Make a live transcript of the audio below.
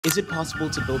Is it possible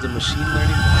to build a machine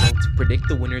learning model to predict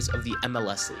the winners of the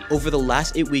MLS League? Over the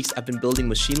last 8 weeks, I've been building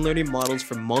machine learning models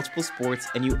for multiple sports,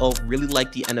 and you all really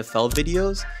like the NFL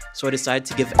videos, so I decided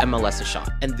to give MLS a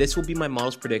shot. And this will be my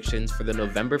model's predictions for the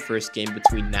November 1st game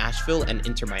between Nashville and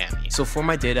Inter Miami. So for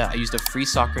my data, I used a free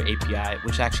soccer API,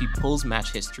 which actually pulls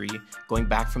match history going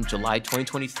back from July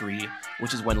 2023,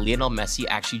 which is when Lionel Messi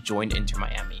actually joined Inter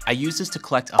Miami. I used this to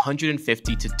collect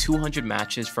 150 to 200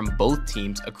 matches from both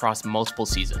teams across multiple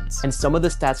seasons. And some of the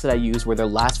stats that I used were their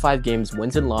last 5 games,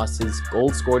 wins and losses,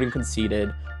 goals scored and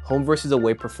conceded, home versus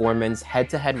away performance,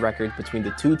 head-to-head records between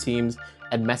the two teams,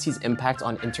 and Messi's impact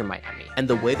on Inter Miami. And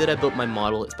the way that I built my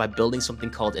model is by building something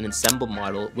called an ensemble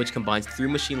model, which combines 3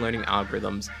 machine learning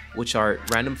algorithms, which are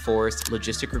random forest,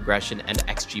 logistic regression, and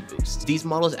XG boost. These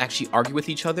models actually argue with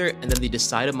each other, and then they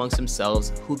decide amongst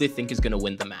themselves who they think is going to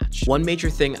win the match. One major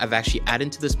thing I've actually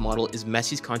added to this model is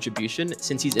Messi's contribution,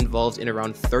 since he's involved in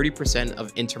around 30%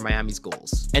 of Inter Miami's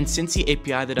goals. And since the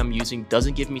API that I'm using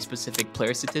doesn't give me specific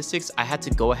player statistics, I had to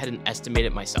go ahead and estimate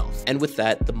it myself. And with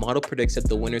that, the model predicts that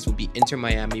the winners will be Inter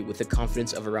Miami with a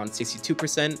confidence of around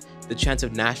 62%, the chance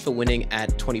of Nashville winning at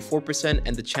 24%,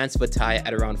 and the chance of a tie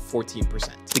at around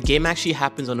 14%. The game actually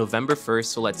happens on November 1st,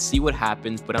 so let's see what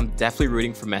happens, but I'm definitely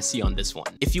rooting for Messi on this one.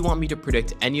 If you want me to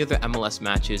predict any other MLS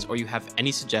matches, or you have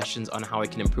any suggestions on how I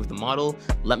can improve the model,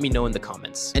 let me know in the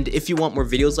comments. And if you want more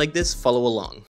videos like this, follow along.